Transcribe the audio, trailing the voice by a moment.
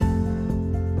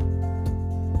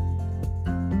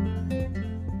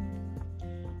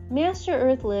Master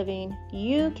Earth Living,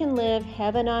 you can live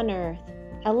heaven on earth.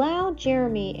 Allow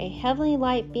Jeremy, a heavenly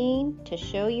light being, to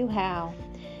show you how.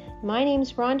 My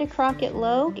name's Rhonda Crockett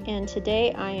Logue, and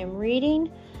today I am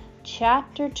reading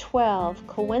Chapter 12,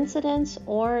 Coincidence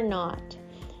or Not.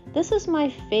 This is my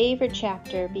favorite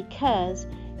chapter because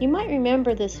you might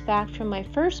remember this fact from my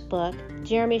first book,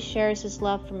 Jeremy Shares His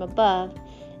Love from Above.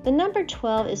 The number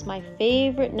 12 is my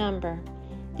favorite number.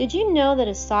 Did you know that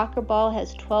a soccer ball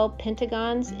has 12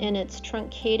 pentagons in its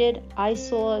truncated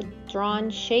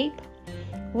isohedron shape,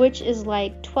 which is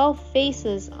like 12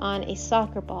 faces on a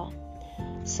soccer ball?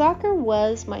 Soccer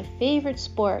was my favorite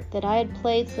sport that I had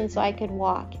played since I could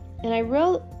walk, and I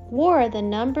wore the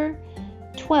number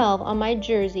 12 on my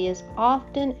jersey as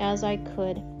often as I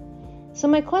could. So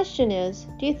my question is,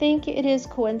 do you think it is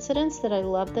coincidence that I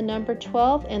love the number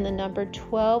 12 and the number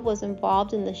 12 was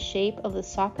involved in the shape of the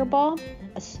soccer ball,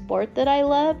 a sport that I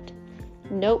loved?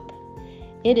 Nope.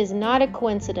 It is not a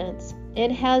coincidence.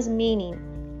 It has meaning,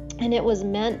 and it was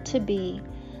meant to be.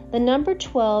 The number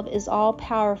 12 is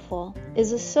all-powerful,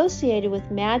 is associated with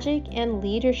magic and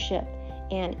leadership,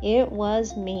 and it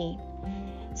was me.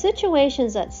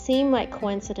 Situations that seem like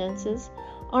coincidences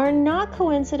are not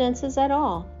coincidences at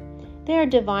all. They are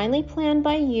divinely planned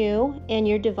by you and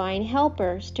your divine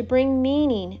helpers to bring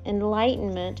meaning,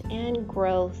 enlightenment, and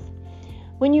growth.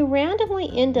 When you randomly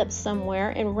end up somewhere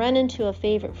and run into a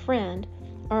favorite friend,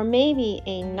 or maybe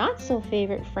a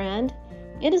not-so-favorite friend,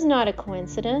 it is not a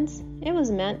coincidence. It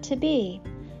was meant to be.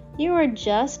 You are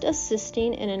just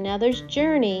assisting in another's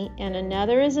journey, and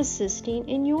another is assisting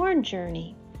in your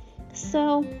journey.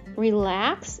 So,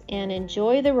 relax and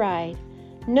enjoy the ride.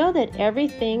 Know that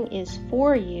everything is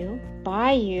for you,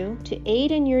 by you, to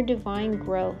aid in your divine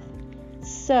growth.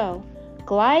 So,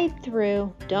 glide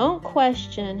through, don't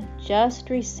question,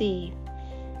 just receive.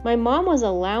 My mom was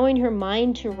allowing her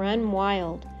mind to run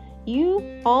wild.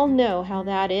 You all know how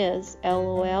that is,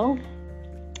 LOL.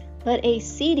 But a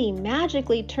CD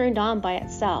magically turned on by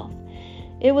itself.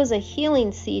 It was a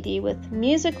healing CD with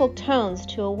musical tones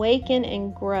to awaken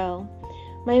and grow.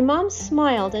 My mom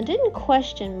smiled and didn't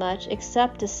question much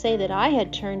except to say that I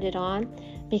had turned it on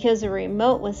because the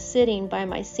remote was sitting by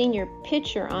my senior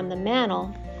picture on the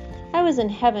mantle. I was in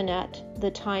heaven at the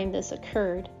time this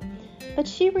occurred. But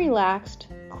she relaxed,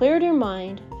 cleared her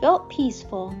mind, felt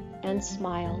peaceful, and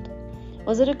smiled.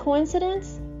 Was it a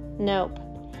coincidence? Nope.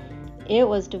 It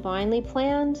was divinely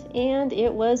planned, and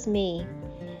it was me.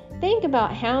 Think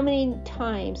about how many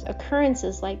times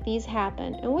occurrences like these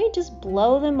happen, and we just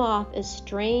blow them off as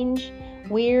strange,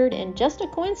 weird, and just a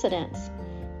coincidence.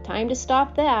 Time to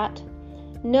stop that.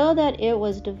 Know that it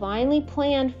was divinely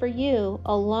planned for you,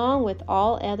 along with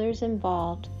all others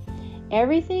involved.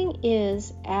 Everything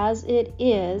is, as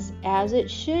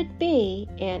it should be,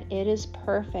 and it is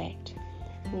perfect.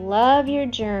 Love your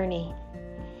journey.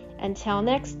 Until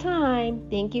next time,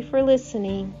 thank you for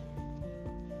listening.